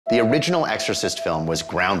The original Exorcist film was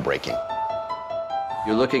groundbreaking.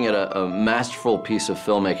 You're looking at a masterful piece of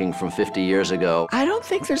filmmaking from 50 years ago. I don't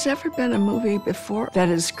think there's ever been a movie before that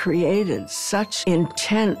has created such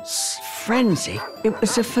intense frenzy. It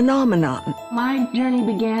was a phenomenon. My journey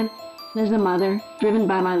began as a mother, driven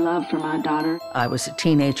by my love for my daughter. I was a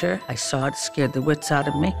teenager. I saw it, scared the wits out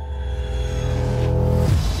of me.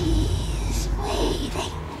 He's waiting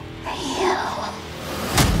for you.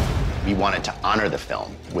 We wanted to honor the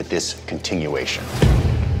film with this continuation.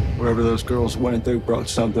 Wherever those girls went, they brought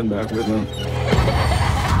something back with them.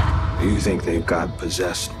 You think they've got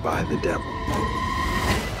possessed by the devil?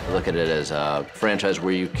 I look at it as a franchise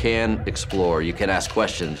where you can explore, you can ask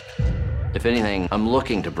questions. If anything, I'm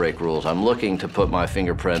looking to break rules. I'm looking to put my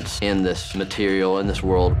fingerprints in this material, in this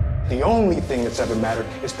world. The only thing that's ever mattered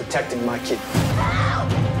is protecting my kid.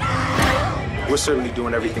 We're certainly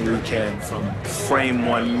doing everything we can from frame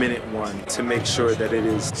one, minute one, to make sure that it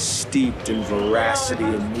is steeped in veracity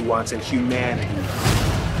and nuance and humanity.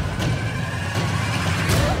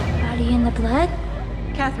 Body in the blood?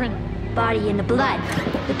 Catherine. Body in the blood.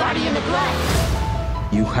 The body in the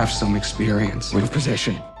blood. You have some experience with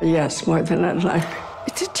possession. Yes, more than I'd like.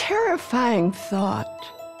 It's a terrifying thought.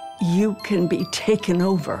 You can be taken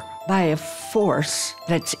over by a force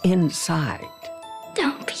that's inside.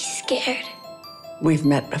 Don't be scared, We've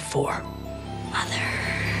met before. Mother.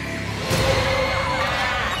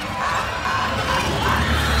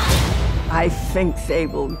 I think they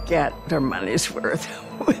will get their money's worth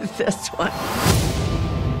with this one.